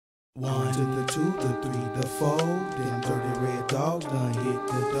1 to the 2, the 3, the 4. Them dirty red dogs done hit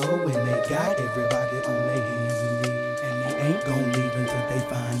the door, and they got everybody on their hands and knees, and they ain't gon' leave until they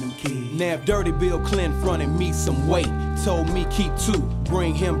find them keys. Now if Dirty Bill Clinton fronted me some weight, told me keep 2,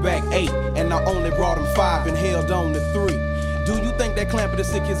 bring him back 8, and I only brought him 5 and held on to 3. Do you think that Clamper to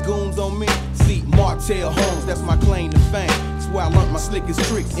sick his goons on me? See, Martell Holmes, that's my claim to fame. That's where I learned my slickest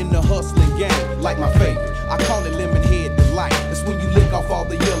tricks in the hustling game. Like my favorite, I call it lemon head delight. That's when you lick off all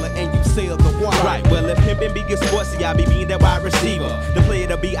the yellow and you sell the white. Right, well if pimpin' be good sports, see I be being that wide receiver. The player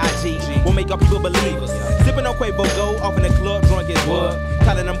to B.I.G. will make all people believers. Sippin' on Quavo Gold, off in the club, drunk as what?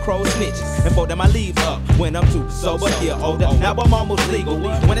 Calling them crows snitches and folding my leaves up when I'm too sober, here older. Now I'm almost legal.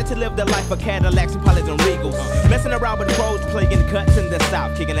 Wanted to live the life of Cadillacs and Pollys and Regals. Messing around with the pros, playing cuts in the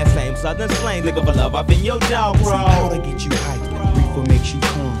South, kicking that same southern slang, looking for love up in your dog, bro. Powder get you hyped, reefer makes you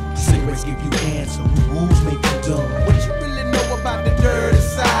calm, cigarettes give you answer, rules make you dumb. What you really know about the dirty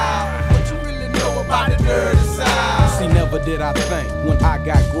side? What you really know about the dirty side? See, never did I think when I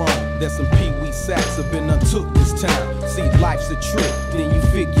got grown that some pee-wee sacks have been untook this town. See, life's a trick, then you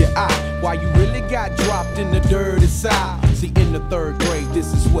figure out why you really got dropped in the dirty side. See, in the 3rd grade,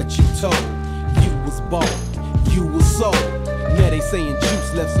 this is what you told. You was bought, you was sold. Now they saying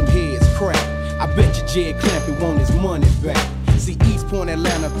Juice left some heads cracked. I bet you Jed Clampett want his money back. See, East Point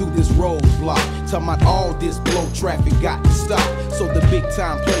Atlanta through this roadblock, talking about all this blow traffic got to stop. So the big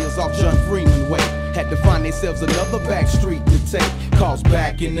time players off John Freeman way had to find themselves another back street to take. Cause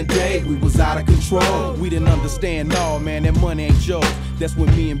back in the day we was out of control. We didn't understand, no man, that money ain't yours. That's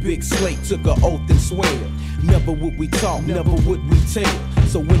when me and Big Slate took an oath and swear. Never would we talk, never would we tell.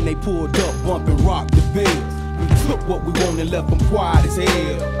 So when they pulled up, bump and rock the bills, we took what we wanted and left them quiet as hell.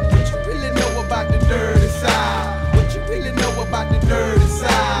 What you really know about the dirty side? What you really know about the dirty side?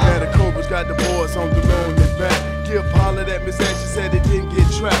 Yeah, the Cobras got the boys on the low in their back. Gipp hollered at Miss Ashley, said it didn't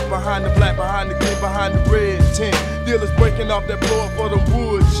get trapped. Behind the black, behind the green, behind the red tent. Dealers breaking off that floor for them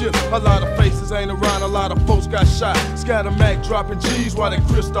wood chips. A lot of faces ain't around, a lot of folks got shot. Scatter Mac dropping G's while the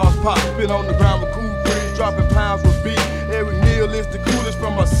crystals pop. Been on the ground with cool breeze, dropping pounds with beat. Eric Neal is the coolest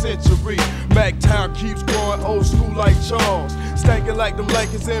from a century. Mac Town keeps growing old school like Charles. Stankin' like them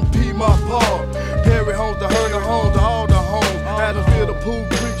Lakers and P. my paw. Perry homes to her, the home to all the homes. Adamsville the pool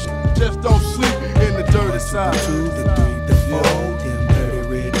creek, just don't sleep in the dirty side. 2, the 3, the 4. Them dirty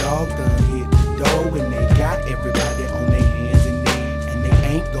red dogs done hit the door, and they got everybody on their hands and knees, and they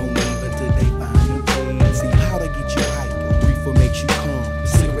ain't gon' leave until they find them keys. See, powder get you hyper, reefer makes you calm,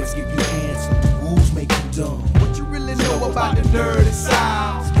 cigarettes give you answer, rules make you dumb. What you really know about the dirty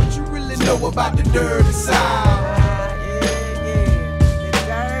side? What you really know about the dirty side?